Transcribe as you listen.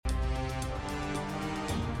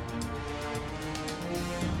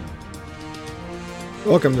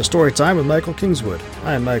Welcome to Storytime with Michael Kingswood.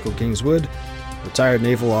 I am Michael Kingswood, retired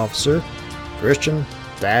naval officer, Christian,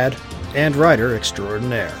 dad, and writer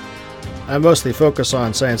extraordinaire. I mostly focus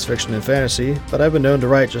on science fiction and fantasy, but I've been known to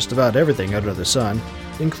write just about everything under the sun,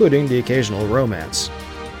 including the occasional romance.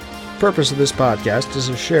 The purpose of this podcast is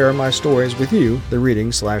to share my stories with you, the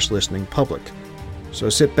reading/listening public. So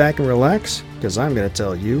sit back and relax, because I'm going to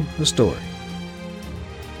tell you a story.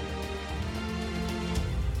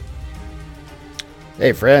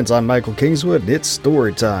 Hey friends, I'm Michael Kingswood, and it's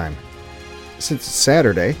story time. Since it's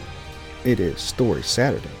Saturday, it is Story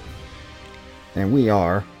Saturday. And we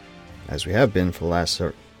are, as we have been for the last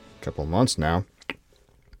couple of months now,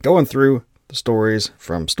 going through the stories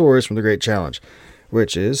from the Great Challenge,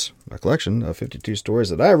 which is a collection of 52 stories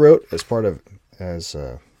that I wrote as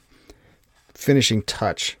a finishing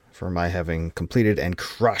touch for my having completed and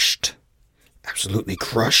absolutely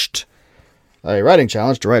crushed, a writing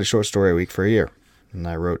challenge to write a short story a week for a year. And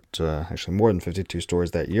I wrote actually more than 52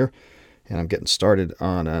 stories that year. And I'm getting started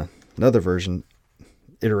on another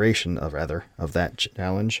iteration of that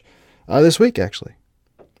challenge this week, actually.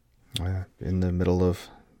 In the middle of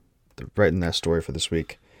writing that story for this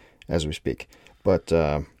week as we speak. But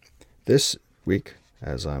this week,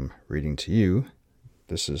 as I'm reading to you,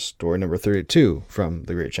 this is story number 32 from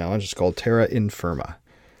The Great Challenge. It's called Terra Infirma.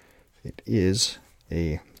 It is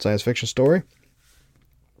a science fiction story.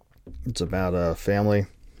 It's about a family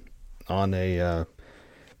on a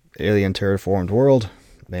alien terraformed world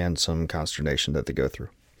and some consternation that they go through.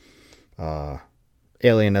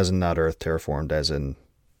 Alien as in not Earth, terraformed as in,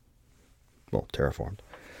 terraformed.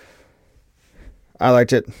 I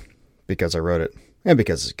liked it because I wrote it and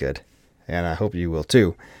because it's good. And I hope you will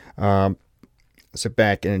too. Sit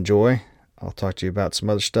back and enjoy. I'll talk to you about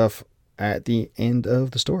some other stuff at the end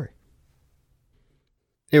of the story.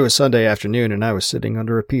 It was Sunday afternoon, and I was sitting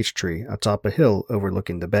under a peach tree atop a hill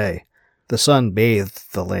overlooking the bay. The sun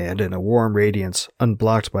bathed the land in a warm radiance,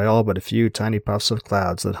 unblocked by all but a few tiny puffs of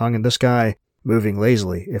clouds that hung in the sky, moving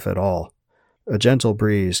lazily, if at all. A gentle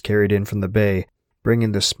breeze carried in from the bay,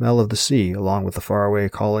 bringing the smell of the sea along with the faraway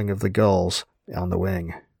calling of the gulls on the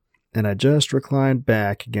wing. And I just reclined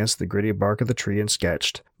back against the gritty bark of the tree and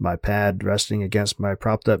sketched, my pad resting against my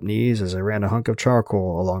propped-up knees as I ran a hunk of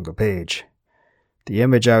charcoal along the page. The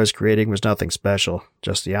image I was creating was nothing special,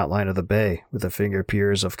 just the outline of the bay, with the finger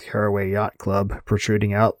piers of Caraway Yacht Club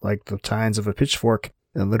protruding out like the tines of a pitchfork,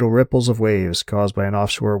 and little ripples of waves caused by an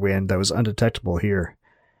offshore wind that was undetectable here,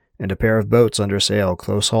 and a pair of boats under sail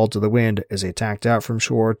close hauled to the wind as they tacked out from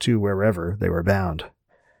shore to wherever they were bound.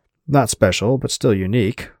 Not special, but still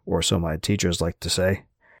unique, or so my teachers liked to say,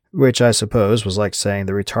 which I suppose was like saying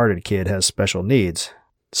the retarded kid has special needs.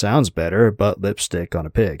 Sounds better, but lipstick on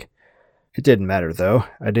a pig. It didn't matter, though.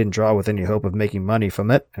 I didn't draw with any hope of making money from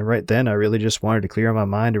it, and right then I really just wanted to clear my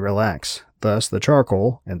mind and relax, thus the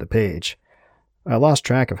charcoal and the page. I lost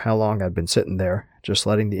track of how long I'd been sitting there, just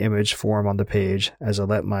letting the image form on the page as I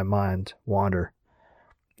let my mind wander.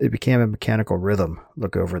 It became a mechanical rhythm.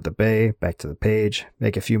 Look over at the bay, back to the page,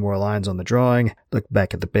 make a few more lines on the drawing, look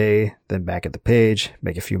back at the bay, then back at the page,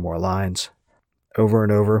 make a few more lines. Over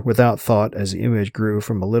and over, without thought, as the image grew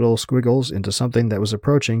from a little squiggles into something that was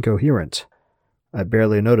approaching coherent. I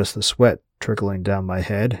barely noticed the sweat trickling down my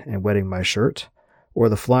head and wetting my shirt, or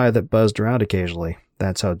the fly that buzzed around occasionally.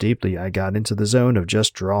 That's how deeply I got into the zone of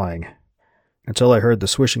just drawing. Until I heard the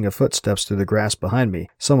swishing of footsteps through the grass behind me.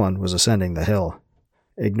 Someone was ascending the hill.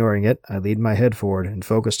 Ignoring it, I leaned my head forward and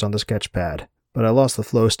focused on the sketch pad. But I lost the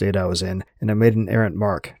flow state I was in, and I made an errant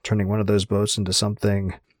mark, turning one of those boats into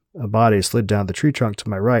something. A body slid down the tree trunk to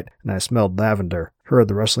my right, and I smelled lavender, heard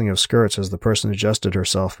the rustling of skirts as the person adjusted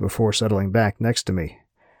herself before settling back next to me.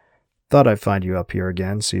 "Thought I'd find you up here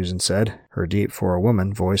again," Susan said, her deep for a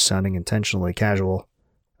woman voice sounding intentionally casual.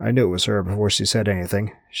 I knew it was her before she said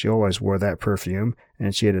anything. She always wore that perfume,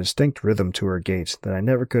 and she had a distinct rhythm to her gait that I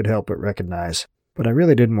never could help but recognize. But I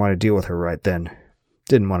really didn't want to deal with her right then.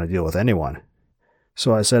 Didn't want to deal with anyone.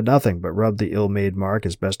 So I said nothing but rubbed the ill-made mark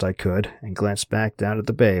as best I could and glanced back down at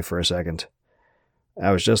the bay for a second.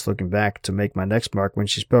 I was just looking back to make my next mark when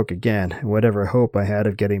she spoke again, and whatever hope I had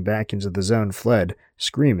of getting back into the zone fled,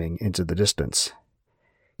 screaming into the distance.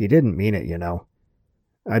 "He didn't mean it, you know."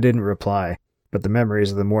 I didn't reply, but the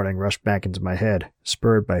memories of the morning rushed back into my head,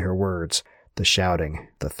 spurred by her words, the shouting,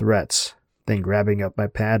 the threats, then grabbing up my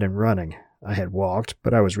pad and running. I had walked,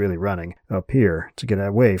 but I was really running, up here to get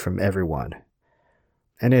away from everyone.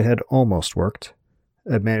 And it had almost worked.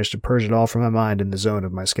 I'd managed to purge it all from my mind in the zone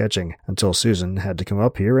of my sketching, until Susan had to come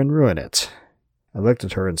up here and ruin it. I looked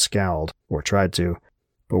at her and scowled, or tried to,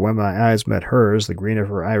 But when my eyes met hers, the green of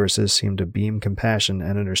her irises seemed to beam compassion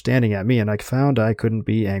and understanding at me, and I found I couldn't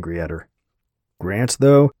be angry at her. Grant,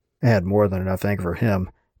 though, I had more than enough anger for him,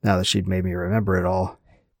 now that she'd made me remember it all.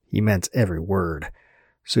 He meant every word.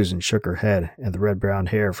 Susan shook her head, and the red-brown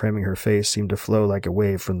hair framing her face seemed to flow like a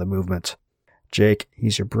wave from the movement. Jake,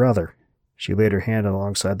 he's your brother. She laid her hand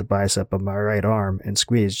alongside the bicep of my right arm and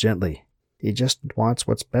squeezed gently. He just wants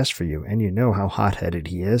what's best for you, and you know how hot-headed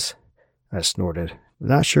he is. I snorted.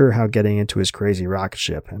 Not sure how getting into his crazy rocket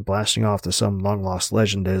ship and blasting off to some long-lost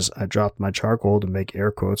legend is, I dropped my charcoal to make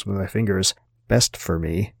air quotes with my fingers. Best for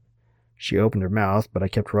me. She opened her mouth, but I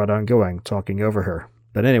kept right on going, talking over her.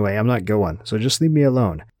 But anyway, I'm not going, so just leave me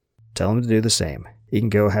alone. Tell him to do the same. He can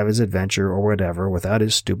go have his adventure or whatever without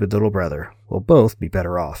his stupid little brother. We'll both be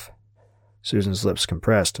better off. Susan's lips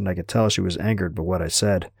compressed, and I could tell she was angered by what I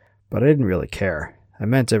said. But I didn't really care. I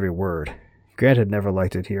meant every word. Grant had never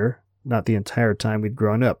liked it here, not the entire time we'd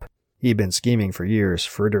grown up. He'd been scheming for years,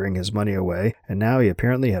 frittering his money away, and now he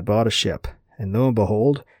apparently had bought a ship. And lo and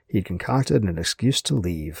behold, he'd concocted an excuse to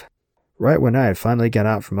leave. Right when I had finally got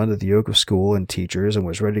out from under the yoke of school and teachers and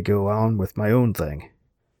was ready to go on with my own thing.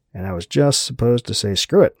 And I was just supposed to say,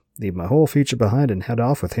 screw it, leave my whole future behind and head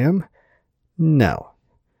off with him? No.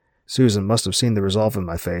 Susan must have seen the resolve in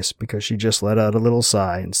my face, because she just let out a little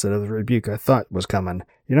sigh instead of the rebuke I thought was coming.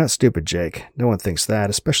 You're not stupid, Jake. No one thinks that,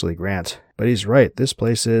 especially Grant. But he's right, this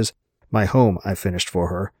place is my home, I finished for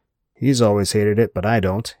her. He's always hated it, but I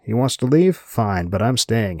don't. He wants to leave? Fine, but I'm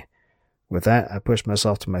staying. With that, I pushed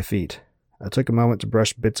myself to my feet. I took a moment to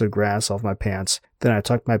brush bits of grass off my pants, then I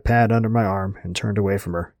tucked my pad under my arm and turned away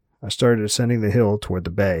from her. I started ascending the hill toward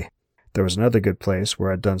the bay. There was another good place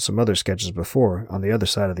where I'd done some other sketches before, on the other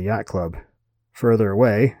side of the yacht club. Further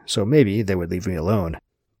away, so maybe they would leave me alone.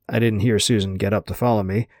 I didn't hear Susan get up to follow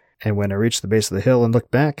me, and when I reached the base of the hill and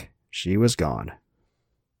looked back, she was gone.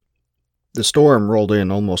 The storm rolled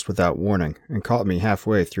in almost without warning, and caught me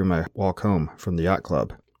halfway through my walk home from the yacht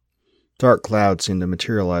club. Dark clouds seemed to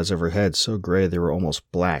materialize overhead so gray they were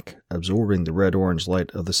almost black, absorbing the red-orange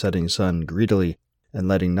light of the setting sun greedily and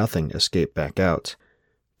letting nothing escape back out.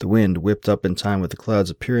 The wind whipped up in time with the cloud's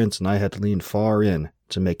appearance, and I had to lean far in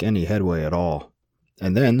to make any headway at all.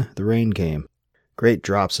 And then the rain came. Great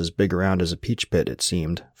drops as big around as a peach pit, it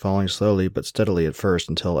seemed, falling slowly but steadily at first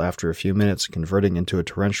until after a few minutes converting into a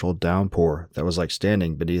torrential downpour that was like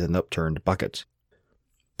standing beneath an upturned bucket.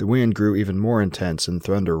 The wind grew even more intense, and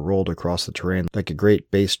thunder rolled across the terrain like a great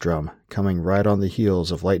bass drum, coming right on the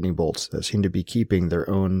heels of lightning bolts that seemed to be keeping their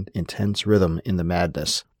own intense rhythm in the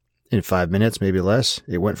madness. In 5 minutes, maybe less,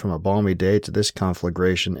 it went from a balmy day to this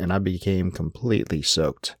conflagration, and I became completely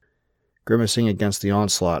soaked. Grimacing against the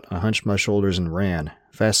onslaught, I hunched my shoulders and ran,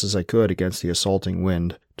 fast as I could against the assaulting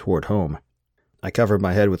wind, toward home. I covered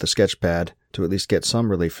my head with a sketch pad, to at least get some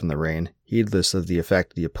relief from the rain, heedless of the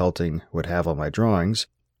effect the pelting would have on my drawings.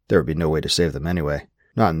 There would be no way to save them anyway.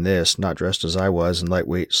 Not in this, not dressed as I was in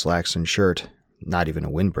lightweight slacks and shirt, not even a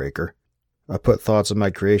windbreaker. I put thoughts of my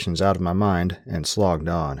creations out of my mind and slogged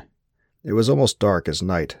on. It was almost dark as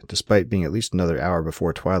night, despite being at least another hour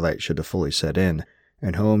before twilight should have fully set in,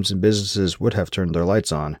 and homes and businesses would have turned their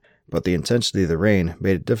lights on, but the intensity of the rain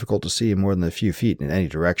made it difficult to see more than a few feet in any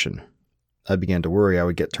direction. I began to worry I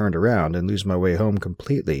would get turned around and lose my way home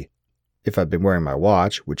completely. If I'd been wearing my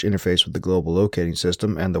watch, which interfaced with the global locating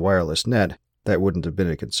system and the wireless net, that wouldn't have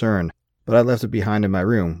been a concern, but I left it behind in my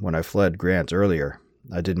room when I fled Grant earlier.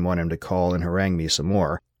 I didn't want him to call and harangue me some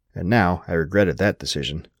more, and now I regretted that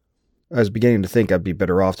decision. I was beginning to think I'd be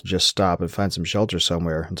better off to just stop and find some shelter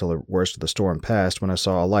somewhere until the worst of the storm passed when I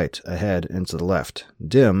saw a light ahead and to the left.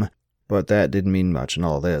 Dim, but that didn't mean much in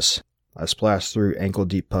all this. I splashed through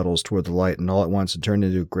ankle-deep puddles toward the light, and all at once it turned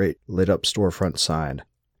into a great lit-up storefront sign.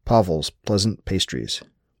 Pavel's Pleasant Pastries.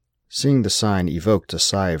 Seeing the sign evoked a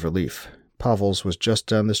sigh of relief. Pavel's was just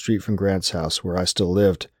down the street from Grant's house, where I still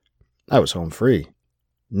lived. I was home free.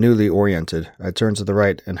 Newly oriented, I turned to the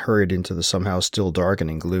right and hurried into the somehow still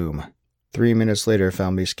darkening gloom. 3 minutes later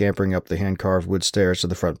found me scampering up the hand-carved wood stairs to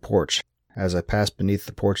the front porch. As I passed beneath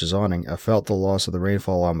the porch's awning, I felt the loss of the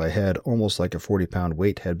rainfall on my head almost like a 40-pound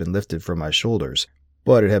weight had been lifted from my shoulders,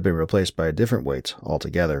 but it had been replaced by a different weight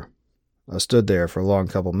altogether. I stood there for a long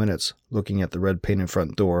couple minutes, looking at the red-painted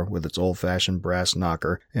front door with its old-fashioned brass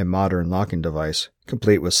knocker and modern locking device,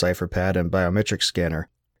 complete with cipher pad and biometric scanner,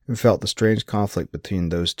 and felt the strange conflict between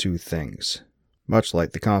those two things. Much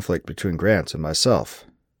like the conflict between Grant and myself.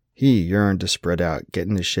 He yearned to spread out, get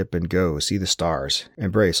in his ship and go, see the stars,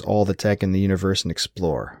 embrace all the tech in the universe and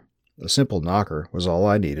explore. A simple knocker was all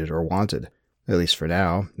I needed or wanted, at least for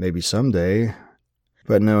now, maybe someday.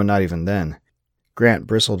 But no, not even then. Grant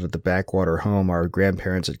bristled at the backwater home our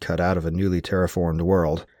grandparents had cut out of a newly terraformed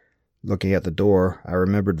world. Looking at the door, I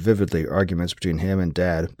remembered vividly arguments between him and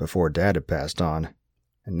Dad before Dad had passed on.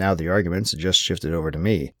 And now the arguments had just shifted over to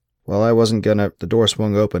me. Well, I wasn't gonna. The door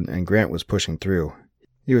swung open and Grant was pushing through.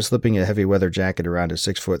 He was slipping a heavy weather jacket around his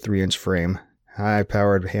 6-foot 3-inch frame,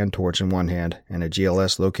 high-powered hand torch in one hand and a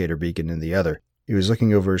GLS locator beacon in the other. He was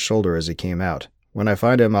looking over his shoulder as he came out. When I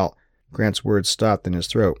find him, I'll... Grant's words stopped in his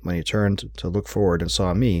throat when he turned to look forward and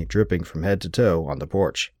saw me dripping from head to toe on the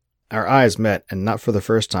porch. Our eyes met, and not for the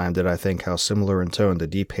first time did I think how similar in tone the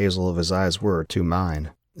deep hazel of his eyes were to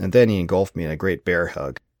mine. And then he engulfed me in a great bear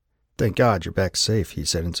hug. "Thank God you're back safe," he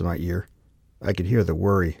said into my ear. I could hear the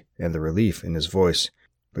worry and the relief in his voice,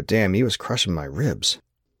 but damn, he was crushing my ribs.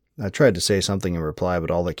 I tried to say something in reply,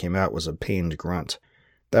 but all that came out was a pained grunt.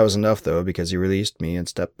 That was enough, though, because he released me and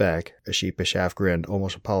stepped back, a sheepish half grin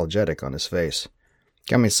almost apologetic on his face.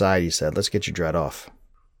 "Come inside," he said. "Let's get your dread off."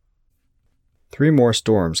 3 more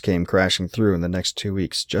storms came crashing through in the next 2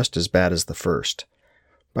 weeks, just as bad as the first.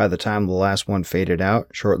 By the time the last one faded out,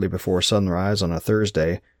 shortly before sunrise on a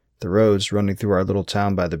Thursday, the roads running through our little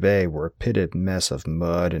town by the bay were a pitted mess of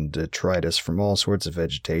mud and detritus from all sorts of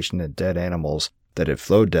vegetation and dead animals that had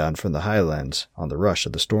flowed down from the highlands on the rush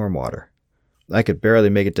of the storm water. I could barely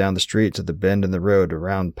make it down the street to the bend in the road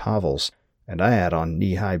around Pavel's, and I had on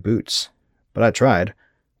knee-high boots. But I tried.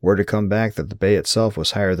 Word had come back that the bay itself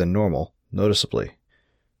was higher than normal, noticeably.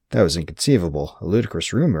 That was inconceivable, a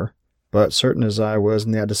ludicrous rumor, but certain as I was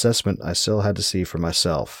in that assessment, I still had to see for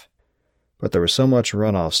myself. But there was so much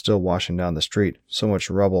runoff still washing down the street, so much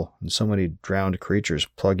rubble, and so many drowned creatures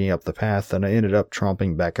plugging up the path that I ended up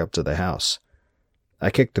tromping back up to the house. I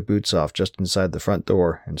kicked the boots off just inside the front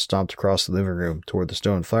door and stomped across the living room toward the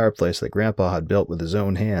stone fireplace that Grandpa had built with his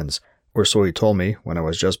own hands, or so he told me when I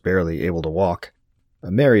was just barely able to walk. A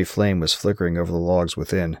merry flame was flickering over the logs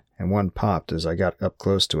within, and one popped as I got up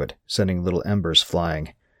close to it, sending little embers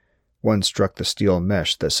flying. One struck the steel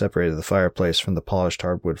mesh that separated the fireplace from the polished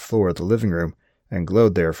hardwood floor of the living room and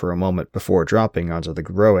glowed there for a moment before dropping onto the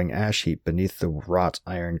growing ash heap beneath the wrought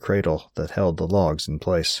iron cradle that held the logs in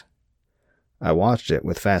place. I watched it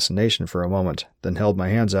with fascination for a moment, then held my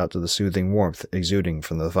hands out to the soothing warmth exuding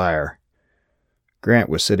from the fire. Grant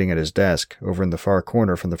was sitting at his desk, over in the far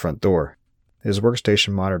corner from the front door. His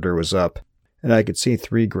workstation monitor was up, and I could see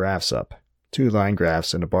 3 graphs up, 2 line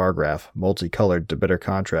graphs and a bar graph, multicolored to better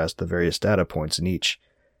contrast the various data points in each.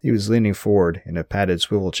 He was leaning forward in a padded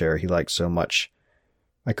swivel chair he liked so much.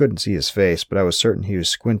 I couldn't see his face, but I was certain he was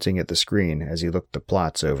squinting at the screen as he looked the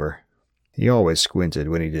plots over. He always squinted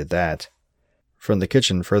when he did that. From the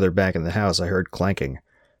kitchen further back in the house I heard clanking.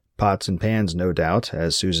 Pots and pans, no doubt,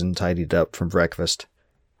 as Susan tidied up from breakfast.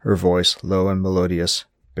 Her voice, low and melodious,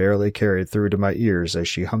 barely carried through to my ears as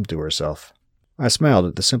she hummed to herself. I smiled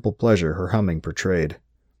at the simple pleasure her humming portrayed.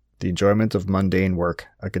 The enjoyment of mundane work,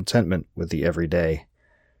 a contentment with the everyday.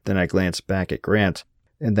 Then I glanced back at Grant,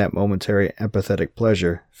 and that momentary empathetic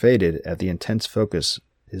pleasure faded at the intense focus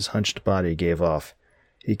his hunched body gave off.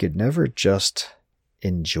 He could never just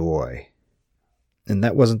enjoy. And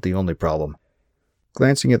that wasn't the only problem.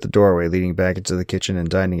 Glancing at the doorway leading back into the kitchen and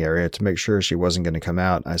dining area to make sure she wasn't going to come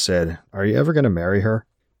out, I said, "Are you ever going to marry her?"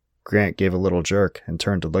 Grant gave a little jerk and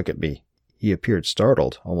turned to look at me. He appeared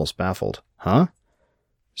startled, almost baffled. "Huh?"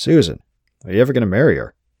 "Susan, are you ever going to marry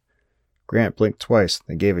her?" Grant blinked twice,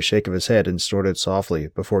 then gave a shake of his head and snorted softly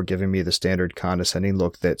before giving me the standard condescending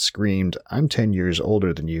look that screamed, "I'm 10 years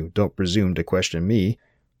older than you, don't presume to question me."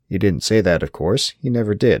 He didn't say that, of course. He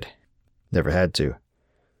never did. Never had to.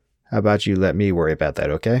 "How about you let me worry about that,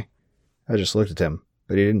 okay?" I just looked at him,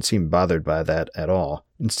 but he didn't seem bothered by that at all.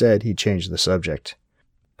 Instead, he changed the subject.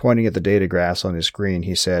 Pointing at the data graphs on his screen,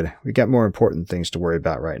 he said, "We got more important things to worry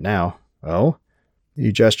about right now." "Oh?"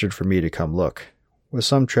 He gestured for me to come look. With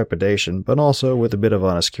some trepidation, but also with a bit of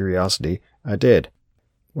honest curiosity, I did.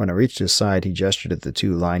 When I reached his side, he gestured at the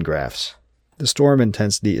 2 line graphs. The storm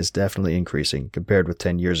intensity is definitely increasing compared with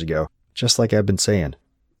 10 years ago, just like I've been saying.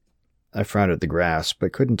 I frowned at the graphs,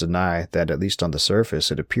 but couldn't deny that at least on the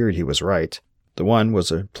surface it appeared he was right. The one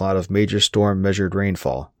was a plot of major storm measured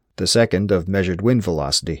rainfall, the second of measured wind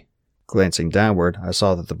velocity. Glancing downward, I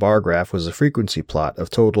saw that the bar graph was a frequency plot of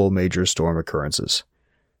total major storm occurrences.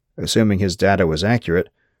 Assuming his data was accurate,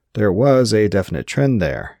 there was a definite trend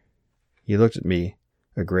there. He looked at me,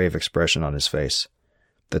 a grave expression on his face.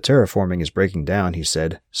 "The terraforming is breaking down," he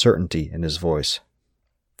said, certainty in his voice.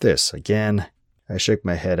 "This again?" I shook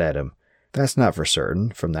my head at him. "That's not for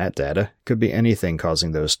certain, from that data. Could be anything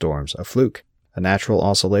causing those storms, a fluke, a natural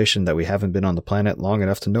oscillation that we haven't been on the planet long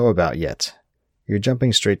enough to know about yet." "You're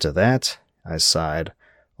jumping straight to that?" I sighed,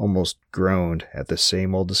 almost groaned at the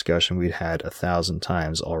same old discussion we'd had 1,000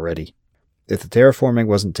 times already. If the terraforming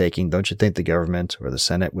wasn't taking, don't you think the government or the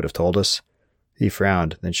Senate would have told us? He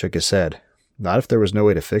frowned, then shook his head. Not if there was no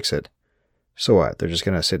way to fix it. So what, they're just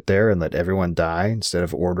going to sit there and let everyone die instead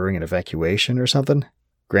of ordering an evacuation or something?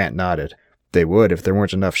 Grant nodded. They would if there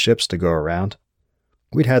weren't enough ships to go around.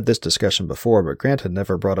 We'd had this discussion before, but Grant had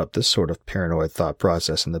never brought up this sort of paranoid thought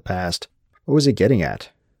process in the past. What was he getting at?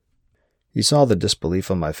 He saw the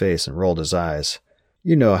disbelief on my face and rolled his eyes.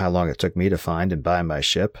 You know how long it took me to find and buy my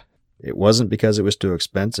ship. It wasn't because it was too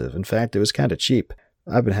expensive. In fact, it was kind of cheap.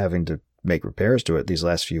 I've been having to make repairs to it these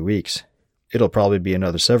last few weeks. It'll probably be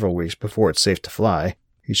another several weeks before it's safe to fly.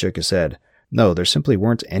 He shook his head. No, there simply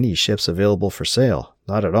weren't any ships available for sale.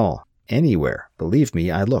 Not at all. Anywhere. Believe me,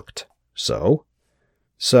 I looked. So?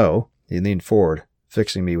 He leaned forward,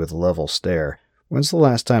 fixing me with a level stare. When's the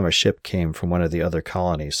last time a ship came from one of the other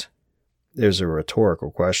colonies? It was a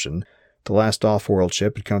rhetorical question. The last off-world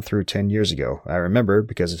ship had come through 10 years ago. I remember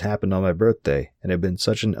because it happened on my birthday, and it had been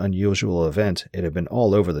such an unusual event it had been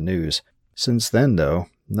all over the news. Since then, though,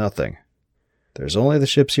 nothing. There's only the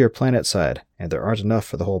ships here planet-side, and there aren't enough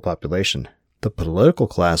for the whole population. The political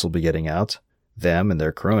class will be getting out. Them and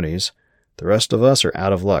their cronies. The rest of us are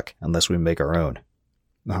out of luck, unless we make our own.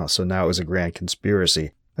 Oh, so now it was a grand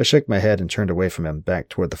conspiracy. I shook my head and turned away from him, back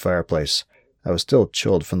toward the fireplace. I was still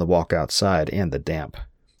chilled from the walk outside and the damp.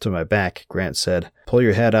 To my back, Grant said, Pull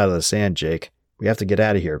your head out of the sand, Jake. We have to get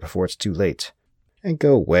out of here before it's too late. And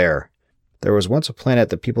go where? There was once a planet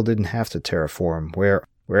that people didn't have to terraform,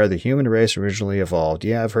 where the human race originally evolved.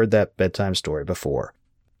 Yeah, I've heard that bedtime story before.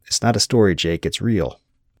 It's not a story, Jake, it's real.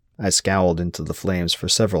 I scowled into the flames for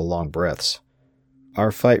several long breaths.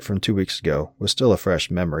 Our fight from 2 weeks ago was still a fresh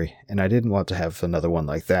memory, and I didn't want to have another one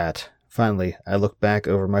like that. Finally, I looked back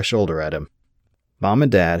over my shoulder at him. Mom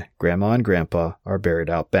and Dad, Grandma and Grandpa are buried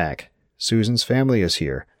out back. Susan's family is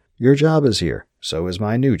here. Your job is here. So is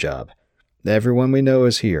my new job. Everyone we know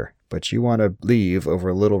is here, but you want to leave over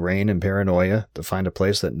a little rain and paranoia to find a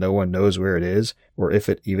place that no one knows where it is, or if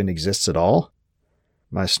it even exists at all?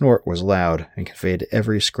 My snort was loud and conveyed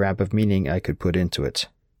every scrap of meaning I could put into it.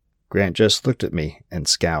 Grant just looked at me and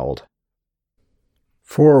scowled.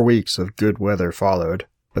 4 weeks of good weather followed,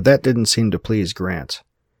 but that didn't seem to please Grant.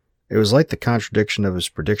 It was like the contradiction of his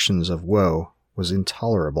predictions of woe was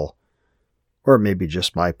intolerable. Or maybe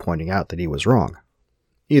just my pointing out that he was wrong.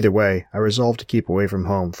 Either way, I resolved to keep away from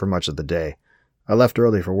home for much of the day. I left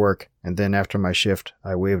early for work, and then after my shift,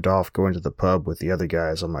 I waved off going to the pub with the other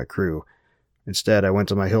guys on my crew. Instead, I went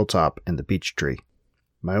to my hilltop and the beech tree.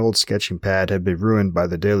 My old sketching pad had been ruined by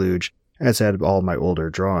the deluge, as had all my older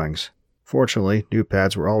drawings. Fortunately, new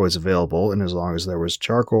pads were always available, and as long as there was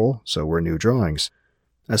charcoal, so were new drawings.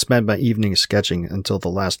 I spent my evenings sketching until the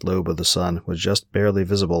last lobe of the sun was just barely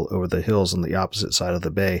visible over the hills on the opposite side of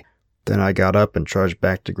the bay. Then I got up and trudged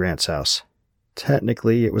back to Grant's house.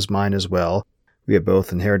 Technically, it was mine as well. We had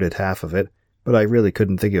both inherited half of it, but I really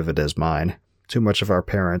couldn't think of it as mine. Too much of our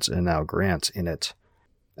parents and now Grant in it.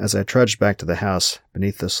 As I trudged back to the house,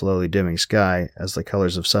 beneath the slowly dimming sky, as the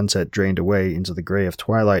colors of sunset drained away into the gray of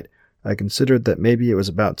twilight, I considered that maybe it was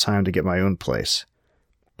about time to get my own place.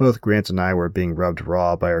 Both Grant and I were being rubbed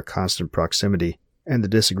raw by our constant proximity and the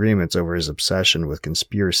disagreements over his obsession with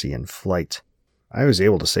conspiracy and flight. I was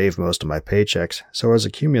able to save most of my paychecks, so I was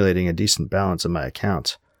accumulating a decent balance in my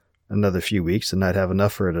account. Another few weeks and I'd have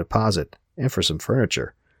enough for a deposit, and for some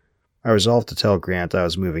furniture. I resolved to tell Grant I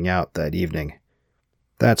was moving out that evening.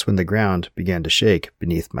 That's when the ground began to shake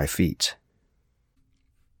beneath my feet.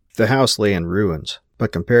 The house lay in ruins,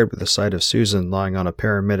 but compared with the sight of Susan lying on a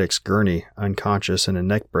paramedic's gurney, unconscious in a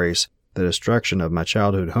neck brace, the destruction of my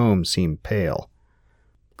childhood home seemed pale.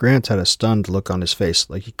 Grant had a stunned look on his face,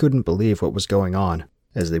 like he couldn't believe what was going on,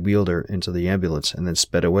 as they wheeled her into the ambulance and then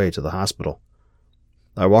sped away to the hospital.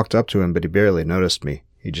 I walked up to him, but he barely noticed me.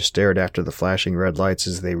 He just stared after the flashing red lights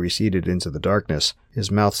as they receded into the darkness,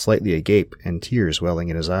 his mouth slightly agape and tears welling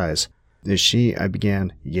in his eyes. Is she? I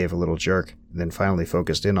began. He gave a little jerk, then finally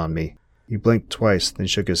focused in on me. He blinked twice, then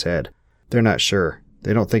shook his head. They're not sure.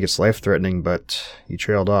 They don't think it's life-threatening, but... He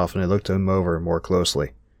trailed off and I looked him over more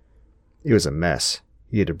closely. It was a mess.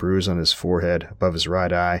 He had a bruise on his forehead, above his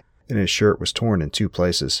right eye, and his shirt was torn in 2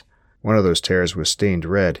 places. One of those tears was stained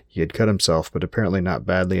red. He had cut himself, but apparently not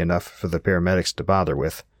badly enough for the paramedics to bother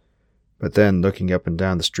with. But then, looking up and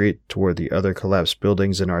down the street toward the other collapsed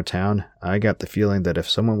buildings in our town, I got the feeling that if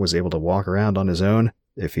someone was able to walk around on his own,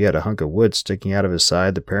 if he had a hunk of wood sticking out of his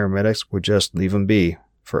side, the paramedics would just leave him be,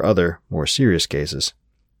 for other, more serious cases.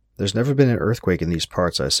 There's never been an earthquake in these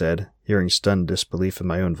parts, I said, hearing stunned disbelief in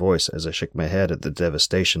my own voice as I shook my head at the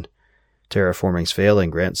devastation. Terraforming's failing,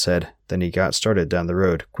 Grant said. Then he got started down the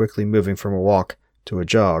road, quickly moving from a walk to a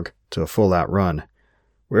jog to a full-out run.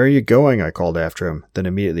 "Where are you going?" I called after him, then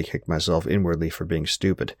immediately kicked myself inwardly for being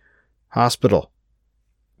stupid. "Hospital."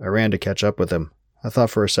 I ran to catch up with him. I thought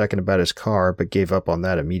for a second about his car, but gave up on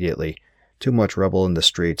that immediately. Too much rubble in the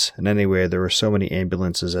streets, and anyway, there were so many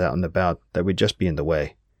ambulances out and about that we'd just be in the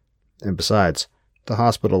way. And besides, the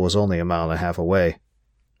hospital was only a mile and a half away.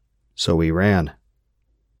 So we ran.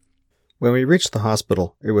 When we reached the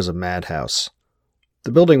hospital, it was a madhouse.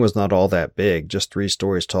 The building was not all that big, just 3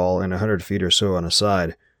 stories tall and 100 feet or so on a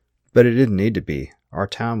side. But it didn't need to be. Our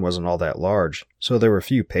town wasn't all that large, so there were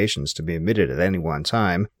few patients to be admitted at any one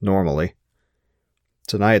time, normally.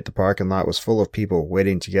 Tonight, the parking lot was full of people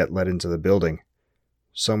waiting to get let into the building.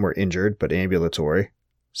 Some were injured but ambulatory.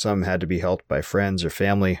 Some had to be helped by friends or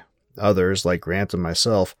family. Others, like Grant and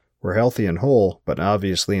myself, were healthy and whole, but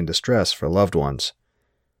obviously in distress for loved ones.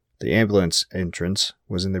 The ambulance entrance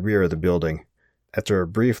was in the rear of the building. After a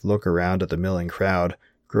brief look around at the milling crowd,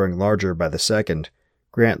 growing larger by the second,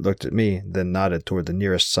 Grant looked at me, then nodded toward the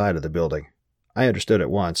nearest side of the building. I understood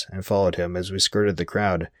at once, and followed him as we skirted the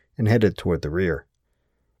crowd and headed toward the rear.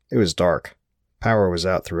 It was dark. Power was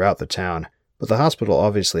out throughout the town, but the hospital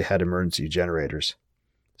obviously had emergency generators.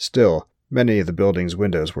 Still, many of the building's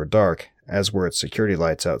windows were dark, as were its security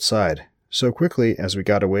lights outside, so quickly as we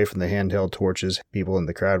got away from the handheld torches people in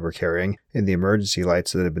the crowd were carrying and the emergency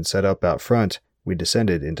lights that had been set up out front, we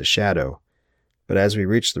descended into shadow. But as we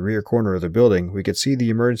reached the rear corner of the building, we could see the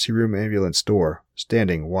emergency room ambulance door,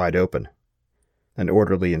 standing wide open. An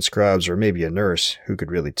orderly in scrubs, or maybe a nurse, who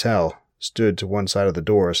could really tell, stood to one side of the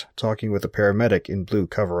doors, talking with a paramedic in blue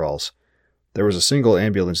coveralls. There was a single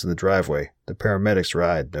ambulance in the driveway, the paramedic's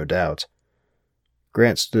ride, no doubt.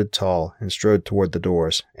 Grant stood tall and strode toward the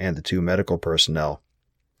doors and the 2 medical personnel.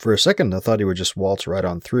 For a second I thought he would just waltz right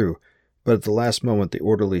on through, but at the last moment the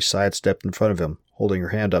orderly sidestepped in front of him, holding her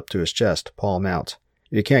hand up to his chest, palm out.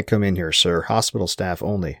 "You can't come in here, sir. Hospital staff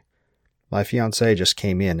only. My fiancée just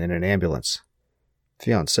came in an ambulance."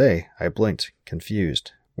 Fiancée? I blinked,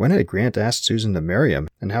 confused. When had Grant asked Susan to marry him,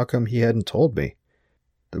 and how come he hadn't told me?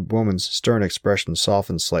 The woman's stern expression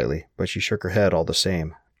softened slightly, but she shook her head all the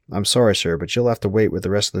same. "I'm sorry, sir, but you'll have to wait with the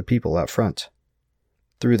rest of the people out front."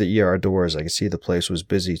 Through the ER doors, I could see the place was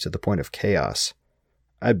busy to the point of chaos.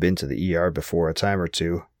 I'd been to the ER before a time or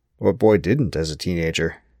two. What boy didn't as a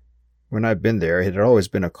teenager? When I'd been there, it had always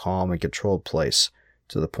been a calm and controlled place,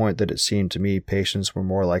 to the point that it seemed to me patients were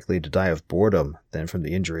more likely to die of boredom than from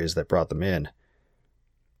the injuries that brought them in.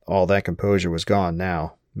 All that composure was gone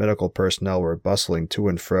now. Medical personnel were bustling to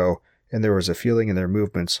and fro, and there was a feeling in their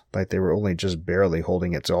movements like they were only just barely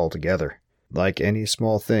holding it all together. Like any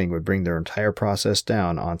small thing would bring their entire process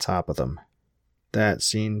down on top of them. That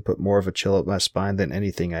scene put more of a chill up my spine than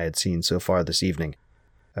anything I had seen so far this evening.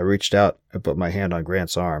 I reached out and put my hand on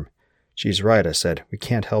Grant's arm. "She's right," I said. "We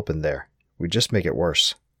can't help in there. We just make it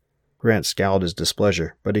worse." Grant scowled his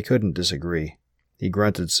displeasure, but he couldn't disagree. He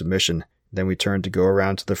grunted submission, then we turned to go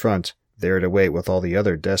around to the front, there to wait with all the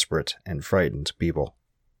other desperate and frightened people.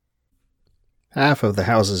 Half of the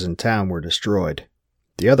houses in town were destroyed.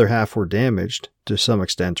 The other half were damaged, to some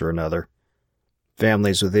extent or another.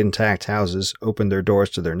 Families with intact houses opened their doors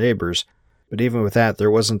to their neighbors, but even with that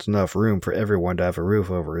there wasn't enough room for everyone to have a roof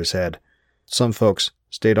over his head. Some folks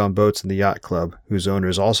stayed on boats in the yacht club, whose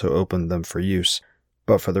owners also opened them for use,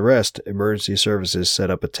 but for the rest, emergency services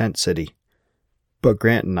set up a tent city. But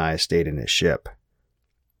Grant and I stayed in his ship.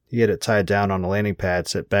 He had it tied down on a landing pad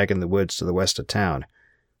set back in the woods to the west of town.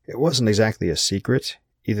 It wasn't exactly a secret,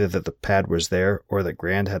 either that the pad was there or that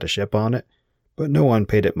Grant had a ship on it, but no one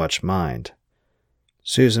paid it much mind.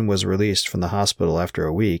 Susan was released from the hospital after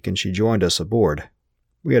a week, and she joined us aboard.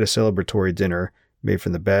 We had a celebratory dinner made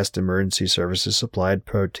from the best emergency services supplied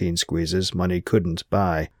protein squeezes money couldn't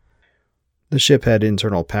buy. The ship had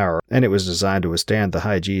internal power, and it was designed to withstand the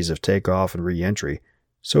high G's of takeoff and re-entry,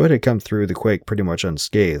 so it had come through the quake pretty much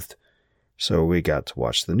unscathed. So we got to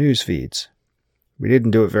watch the news feeds. We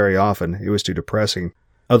didn't do it very often. It was too depressing.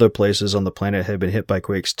 Other places on the planet had been hit by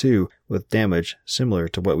quakes too, with damage similar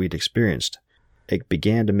to what we'd experienced. It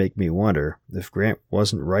began to make me wonder if Grant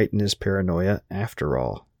wasn't right in his paranoia after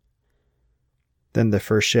all. Then the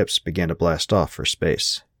first ships began to blast off for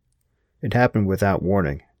space. It happened without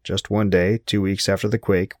warning. Just one day, 2 weeks after the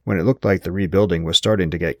quake, when it looked like the rebuilding was starting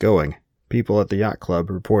to get going, people at the yacht club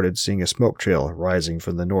reported seeing a smoke trail rising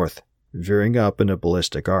from the north, veering up in a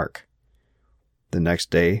ballistic arc. The next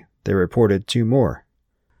day, they reported 2 more.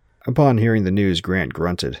 Upon hearing the news, Grant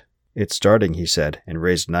grunted. "It's starting," he said, and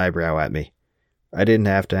raised an eyebrow at me. I didn't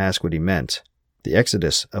have to ask what he meant. The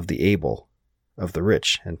exodus of the able, of the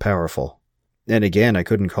rich and powerful. And again, I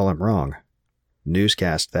couldn't call him wrong. The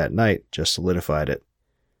newscast that night just solidified it.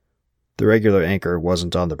 The regular anchor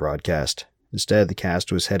wasn't on the broadcast. Instead, the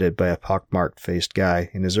cast was headed by a pockmarked-faced guy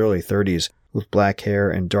in his early 30s with black hair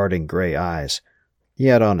and darting gray eyes. He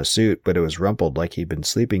had on a suit, but it was rumpled like he'd been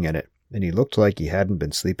sleeping in it, and he looked like he hadn't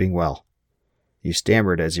been sleeping well. He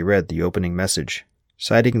stammered as he read the opening message.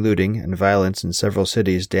 Citing looting and violence in several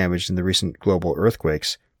cities damaged in the recent global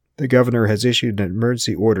earthquakes, the governor has issued an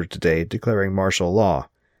emergency order today declaring martial law.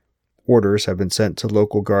 Orders have been sent to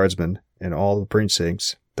local guardsmen in all the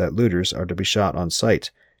precincts that looters are to be shot on sight,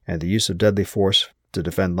 and the use of deadly force to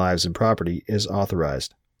defend lives and property is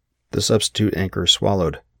authorized. The substitute anchor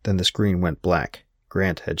swallowed, then the screen went black.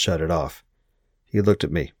 Grant had shut it off. He looked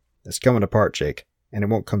at me. It's coming apart, Jake, and it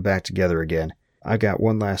won't come back together again. I got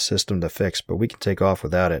one last system to fix, but we can take off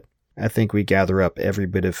without it. I think we gather up every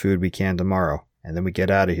bit of food we can tomorrow, and then we get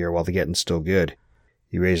out of here while the getting's still good.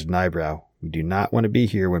 He raised an eyebrow. We do not want to be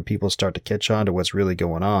here when people start to catch on to what's really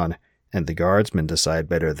going on, and the guardsmen decide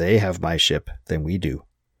better they have my ship than we do.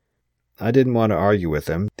 I didn't want to argue with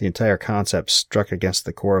him. The entire concept struck against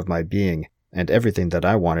the core of my being, and everything that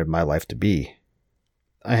I wanted my life to be.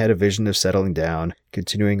 I had a vision of settling down,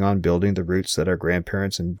 continuing on building the roots that our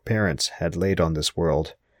grandparents and parents had laid on this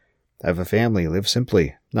world. Have a family, live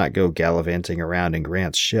simply, not go gallivanting around in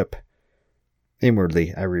Grant's ship.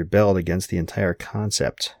 Inwardly, I rebelled against the entire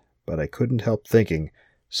concept, but I couldn't help thinking,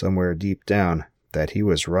 somewhere deep down, that he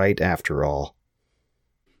was right after all.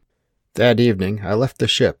 That evening, I left the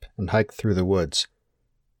ship and hiked through the woods.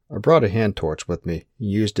 I brought a hand torch with me and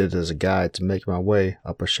used it as a guide to make my way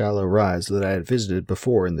up a shallow rise that I had visited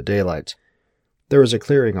before in the daylight. There was a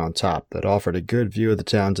clearing on top that offered a good view of the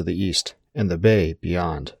town to the east and the bay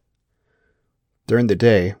beyond. During the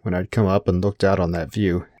day, when I'd come up and looked out on that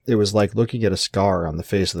view, it was like looking at a scar on the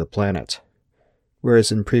face of the planet.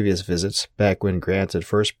 Whereas in previous visits, back when Grant had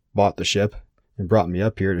first bought the ship and brought me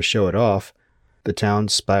up here to show it off, the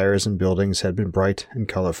town's spires and buildings had been bright and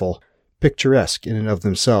colorful, picturesque in and of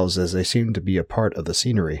themselves as they seemed to be a part of the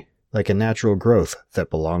scenery, like a natural growth that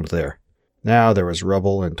belonged there. Now there was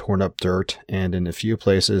rubble and torn-up dirt, and in a few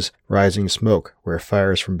places, rising smoke where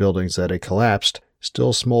fires from buildings that had collapsed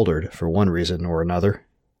still smoldered for one reason or another.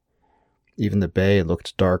 Even the bay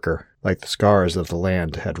looked darker, like the scars of the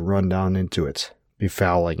land had run down into it,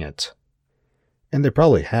 befouling it. And they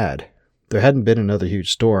probably had. There hadn't been another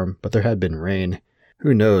huge storm, but there had been rain.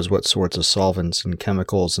 Who knows what sorts of solvents and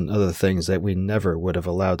chemicals and other things that we never would have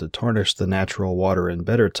allowed to tarnish the natural water in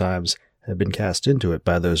better times had been cast into it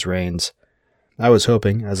by those rains. I was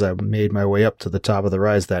hoping, as I made my way up to the top of the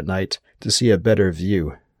rise that night, to see a better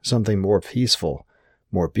view, something more peaceful,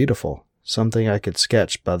 more beautiful, something I could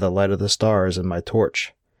sketch by the light of the stars and my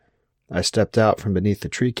torch. I stepped out from beneath the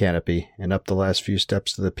tree canopy and up the last few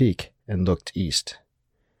steps to the peak and looked east.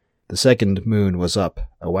 The second moon was up,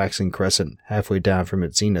 a waxing crescent halfway down from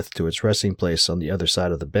its zenith to its resting place on the other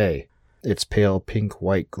side of the bay. Its pale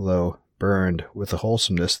pink-white glow burned with a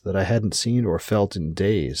wholesomeness that I hadn't seen or felt in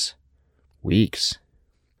days. Weeks.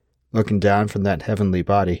 Looking down from that heavenly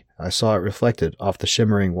body, I saw it reflected off the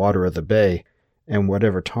shimmering water of the bay, and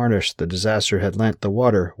whatever tarnish the disaster had lent the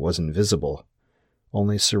water was invisible.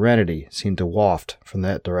 Only serenity seemed to waft from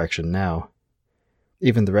that direction now.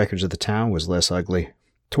 Even the wreckage of the town was less ugly.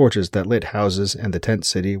 Torches that lit houses and the tent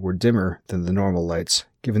city were dimmer than the normal lights,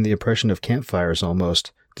 giving the impression of campfires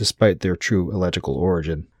almost, despite their true electrical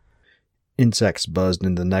origin. Insects buzzed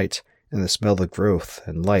in the night, and the smell of growth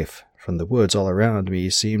and life from the woods all around me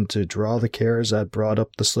seemed to draw the cares I'd brought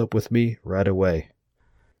up the slope with me right away.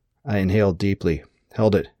 I inhaled deeply,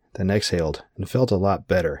 held it, then exhaled, and felt a lot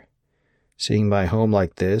better. Seeing my home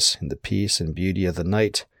like this, in the peace and beauty of the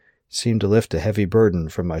night, seemed to lift a heavy burden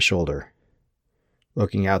from my shoulder.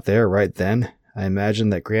 Looking out there right then, I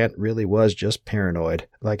imagined that Grant really was just paranoid,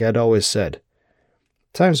 like I'd always said.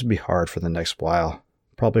 Times would be hard for the next while,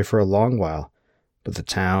 probably for a long while, but the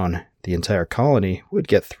town, the entire colony, would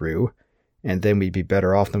get through, and then we'd be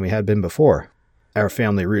better off than we had been before. Our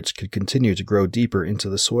family roots could continue to grow deeper into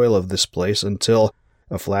the soil of this place until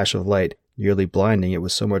a flash of light, nearly blinding it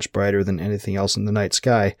was so much brighter than anything else in the night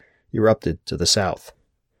sky, erupted to the south.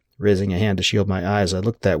 Raising a hand to shield my eyes, I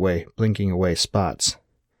looked that way, blinking away spots.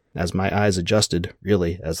 As my eyes adjusted,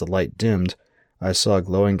 really, as the light dimmed, I saw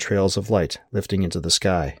glowing trails of light lifting into the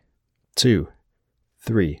sky. 2,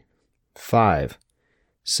 3, 5,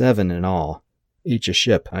 7 in all, each a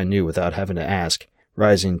ship I knew without having to ask,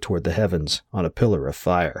 rising toward the heavens on a pillar of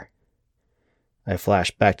fire. I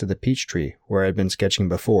flashed back to the peach tree where I'd been sketching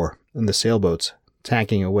before, and the sailboats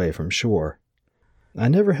tacking away from shore. I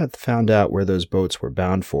never had found out where those boats were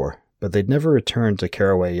bound for, but they'd never returned to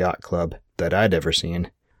Caraway Yacht Club, that I'd ever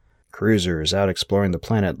seen. Cruisers out exploring the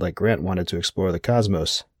planet like Grant wanted to explore the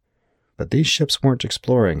cosmos. But these ships weren't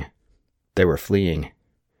exploring. They were fleeing.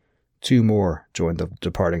 2 more joined the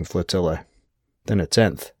departing flotilla, then a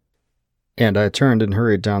 10th. And I turned and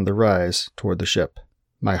hurried down the rise toward the ship,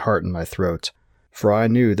 my heart in my throat, for I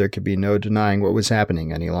knew there could be no denying what was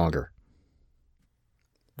happening any longer.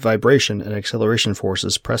 Vibration and acceleration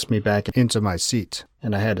forces pressed me back into my seat,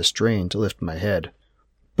 and I had to strain to lift my head.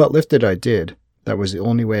 But lift it I did. That was the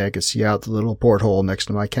only way I could see out the little porthole next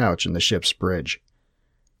to my couch in the ship's bridge.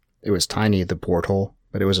 It was tiny, the porthole,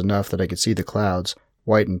 but it was enough that I could see the clouds,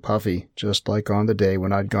 white and puffy, just like on the day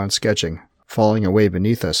when I'd gone sketching, falling away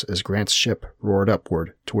beneath us as Grant's ship roared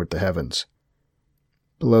upward toward the heavens.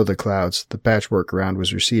 Below the clouds, the patchwork ground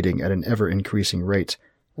was receding at an ever-increasing rate,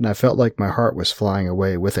 and I felt like my heart was flying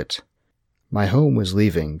away with it. My home was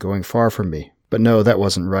leaving, going far from me, but no, that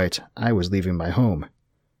wasn't right. I was leaving my home.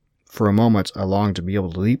 For a moment, I longed to be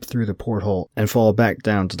able to leap through the porthole and fall back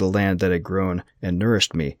down to the land that had grown and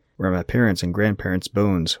nourished me, where my parents' and grandparents'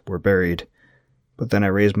 bones were buried. But then I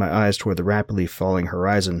raised my eyes toward the rapidly falling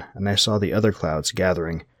horizon, and I saw the other clouds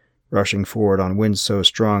gathering, rushing forward on winds so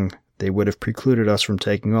strong they would have precluded us from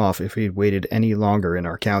taking off if we had waited any longer in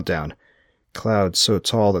our countdown. Clouds so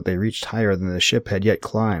tall that they reached higher than the ship had yet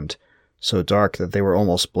climbed, so dark that they were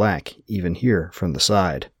almost black, even here from the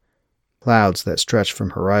side. Clouds that stretched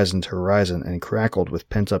from horizon to horizon and crackled with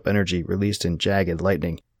pent-up energy released in jagged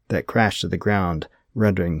lightning that crashed to the ground,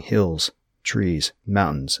 rendering hills, trees,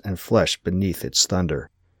 mountains, and flesh beneath its thunder.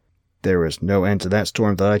 There was no end to that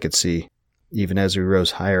storm that I could see. Even as we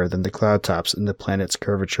rose higher than the cloud tops and the planet's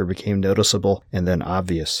curvature became noticeable and then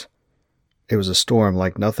obvious. It was a storm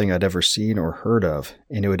like nothing I'd ever seen or heard of,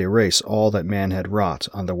 and it would erase all that man had wrought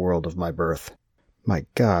on the world of my birth. "My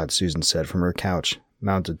God," Susan said from her couch,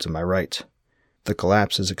 mounted to my right. "The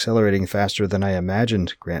collapse is accelerating faster than I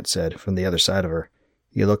imagined," Grant said from the other side of her.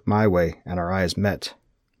 He looked my way, and our eyes met.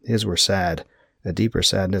 His were sad, a deeper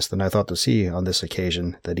sadness than I thought to see on this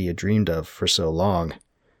occasion that he had dreamed of for so long.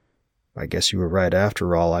 "I guess you were right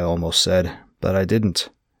after all," I almost said, but I didn't.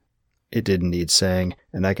 It didn't need saying,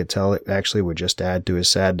 and I could tell it actually would just add to his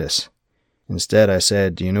sadness. Instead, I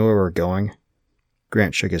said, "Do you know where we're going?"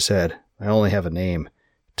 Grant shook his head. "I only have a name.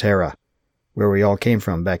 Terra. Where we all came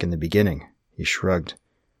from back in the beginning." He shrugged.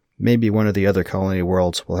 "Maybe one of the other colony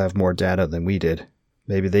worlds will have more data than we did.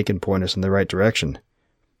 Maybe they can point us in the right direction."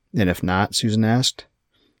 "And if not," Susan asked,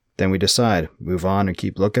 "then we decide, move on and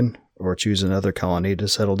keep looking, or choose another colony to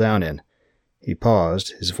settle down in." He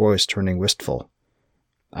paused, his voice turning wistful.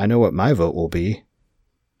 "I know what my vote will be."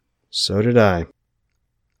 So did I.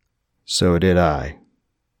 So did I.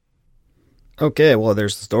 Okay, well,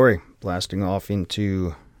 there's the story. Blasting off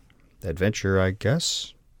into adventure, I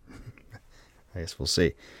guess. I guess we'll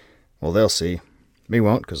see. Well, they'll see. Me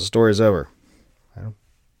won't, because the story's over. I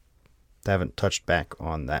haven't touched back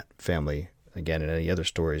on that family again in any other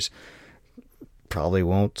stories. Probably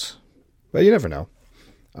won't. But you never know.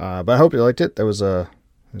 But I hope you liked it. It was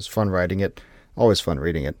fun writing it. Always fun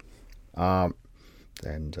reading it. Yeah,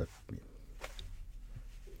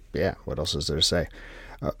 what else is there to say?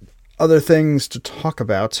 Other things to talk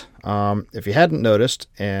about. If you hadn't noticed,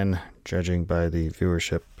 and judging by the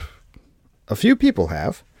viewership, a few people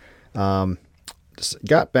have,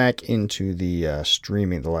 got back into the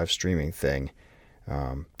live streaming thing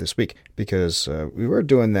this week, because we were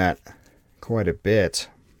doing that quite a bit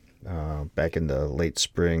back in the late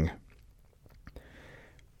spring.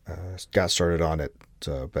 Got started on it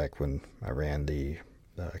back when I ran the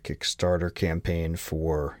Kickstarter campaign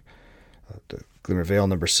for the Glimmervale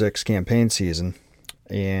number 6 campaign season,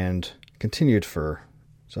 and continued for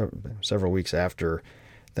several weeks after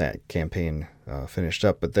that campaign finished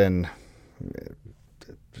up. But then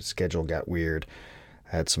the schedule got weird.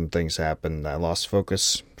 I had some things happen. I lost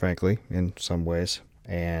focus, frankly, in some ways,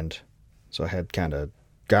 and so I had kind of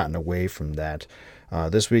gotten away from that.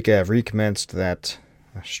 This week I have recommenced that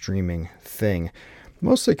streaming thing,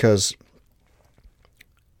 mostly because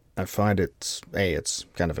I find it's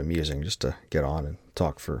kind of amusing just to get on and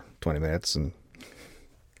talk for 20 minutes and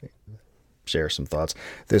share some thoughts.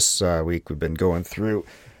 This week we've been going through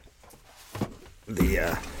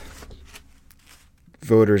the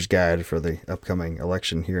voter's guide for the upcoming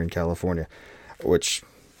election here in California, which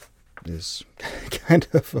is kind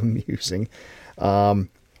of amusing. But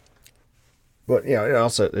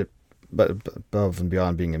but above and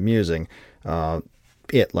beyond being amusing,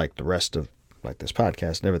 it, like the rest of this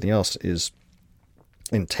podcast and everything else, is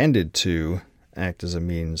intended to act as a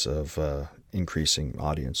means of increasing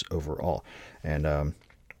audience overall. And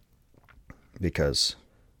because,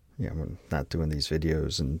 I'm not doing these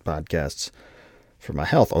videos and podcasts for my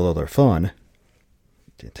health, although they're fun.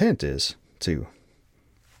 The intent is to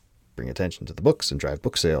bring attention to the books and drive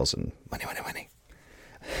book sales and money.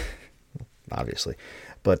 Obviously.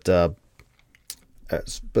 But the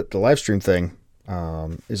live stream thing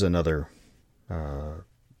is another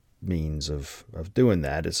means of doing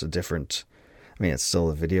that. It's a different, it's still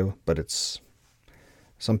a video, but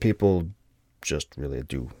some people just really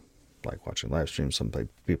do like watching live streams. Some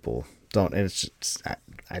people don't, and it's just,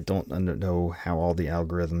 I don't know how all the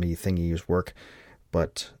algorithm-y thingies work,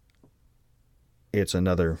 but it's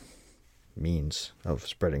another means of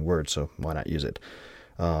spreading word, so why not use it?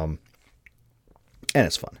 And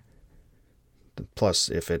it's fun. Plus,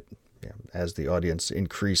 as the audience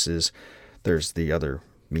increases, there's the other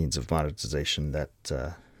means of monetization that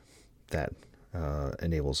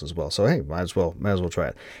enables as well. So hey, might as well try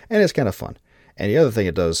it, and it's kind of fun. And the other thing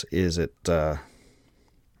it does is if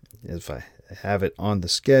I have it on the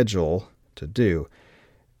schedule to do,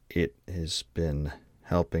 it has been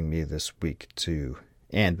helping me this week too.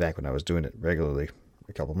 And back when I was doing it regularly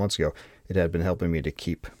a couple months ago, it had been helping me to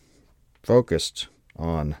keep focused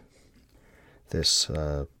on this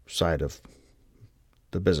side of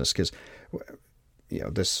the business, because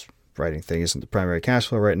this writing thing isn't the primary cash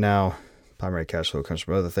flow right now. Primary cash flow comes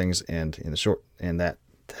from other things, and that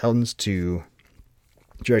tends to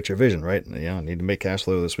direct your vision, right? I need to make cash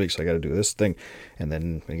flow this week, so I got to do this thing, and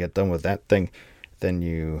then when you get done with that thing, then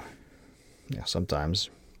you sometimes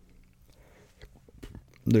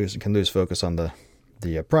can lose focus on the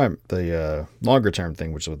longer term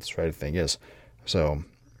thing, which is what this writing thing is. So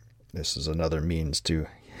this is another means to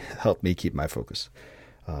help me keep my focus,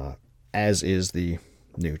 as is the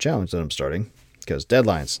new challenge that I'm starting, because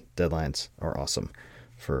deadlines are awesome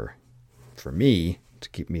for me to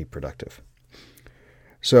keep me productive.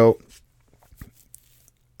 So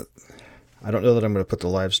I don't know that I'm going to put the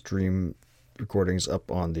live stream recordings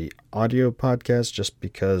up on the audio podcast, just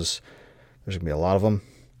because there's going to be a lot of them,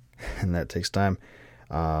 and that takes time.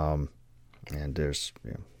 And there's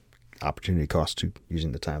opportunity cost to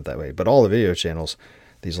using the time that way. But all the video channels,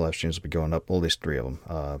 these live streams will be going up, at least 3 of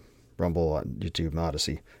them. Rumble, YouTube, and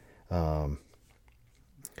Odyssey. Because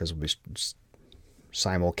we'll be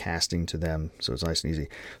simulcasting to them, so it's nice and easy.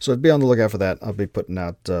 So be on the lookout for that. I'll be putting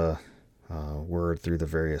out word through the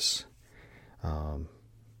various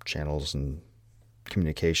channels and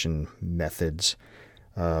communication methods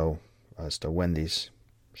as to when these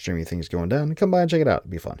streaming things going down. Come by and check it out.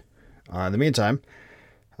 It'll be fun. In the meantime,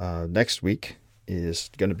 next week is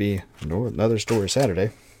going to be another story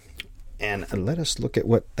Saturday, and let us look at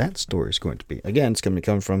what that story is going to be. Again, it's going to be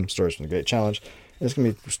coming from Stories from the Great Challenge. It's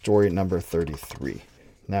going to be story number 33.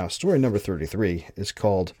 Now, story number 33 is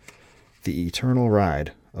called The Eternal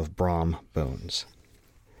Ride of Brom Bones.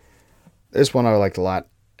 This one I liked a lot.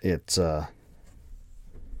 It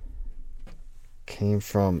came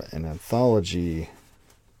from an anthology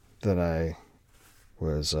that I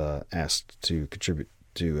was asked to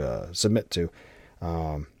submit to.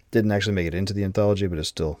 Didn't actually make it into the anthology, but it's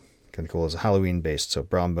still kind of cool. It's Halloween based. So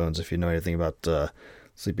Brom Bones, if you know anything about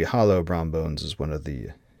Sleepy Hollow, Brom Bones is one of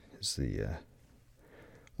the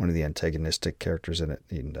antagonistic characters in it,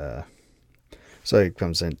 and so it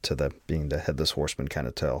comes into being the headless horseman kind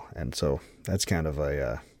of tale, and so that's kind of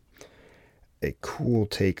a cool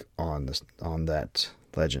take on that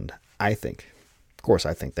legend. I think, of course,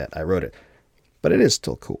 I think that I wrote it, but it is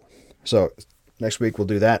still cool. So next week we'll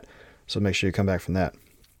do that. So make sure you come back from that,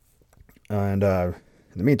 and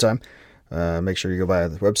in the meantime, make sure you go by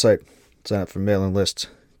the website. Sign up for mailing list.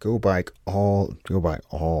 Go buy all the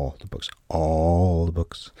books. All the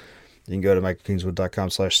books. You can go to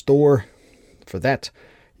michaelkingswood.com/store for that.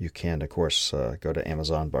 You can, of course, go to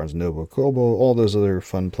Amazon, Barnes & Noble, Kobo, all those other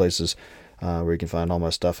fun places where you can find all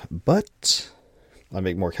my stuff. But I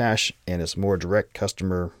make more cash, and it's more direct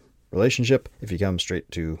customer relationship if you come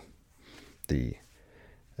straight to the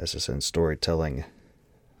SSN Storytelling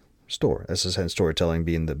store. SSN Storytelling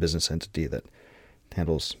being the business entity that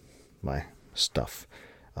handles my stuff.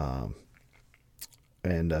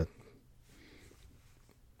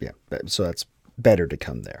 So that's better to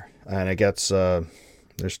come there. And I guess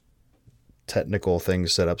there's technical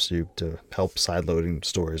things set up to help sideloading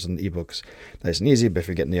stories and ebooks nice and easy. But if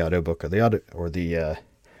you're getting the audiobook or the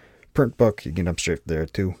print book, you can jump straight there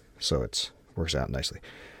too. So it works out nicely.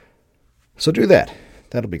 So do that.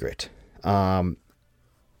 That'll be great. I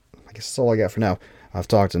guess that's all I got for now. I've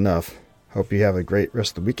talked enough. Hope you have a great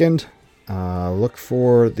rest of the weekend. Look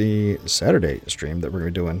for the Saturday stream that we're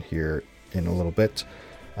going to be doing here in a little bit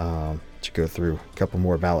to go through a couple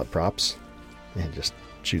more ballot props and just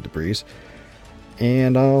shoot the breeze.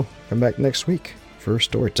 and I'll come back next week for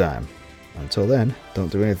story time. Until then,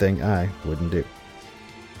 don't do anything I wouldn't do.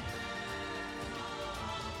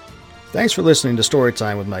 Thanks for listening to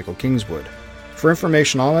Storytime with Michael Kingswood. For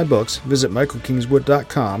information on my books, visit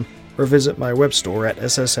michaelkingswood.com or visit my web store at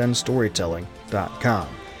ssnstorytelling.com.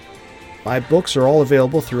 My books are all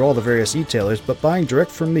available through all the various e-tailers, but buying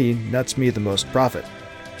direct from me nets me the most profit.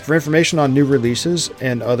 For information on new releases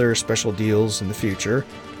and other special deals in the future,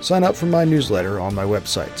 sign up for my newsletter on my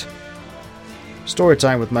website.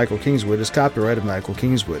 Storytime with Michael Kingswood is copyright of Michael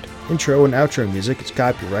Kingswood. Intro and outro music is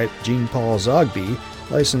copyright Jean Paul Zogby,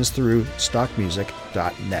 licensed through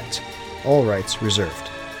stockmusic.net. All rights reserved.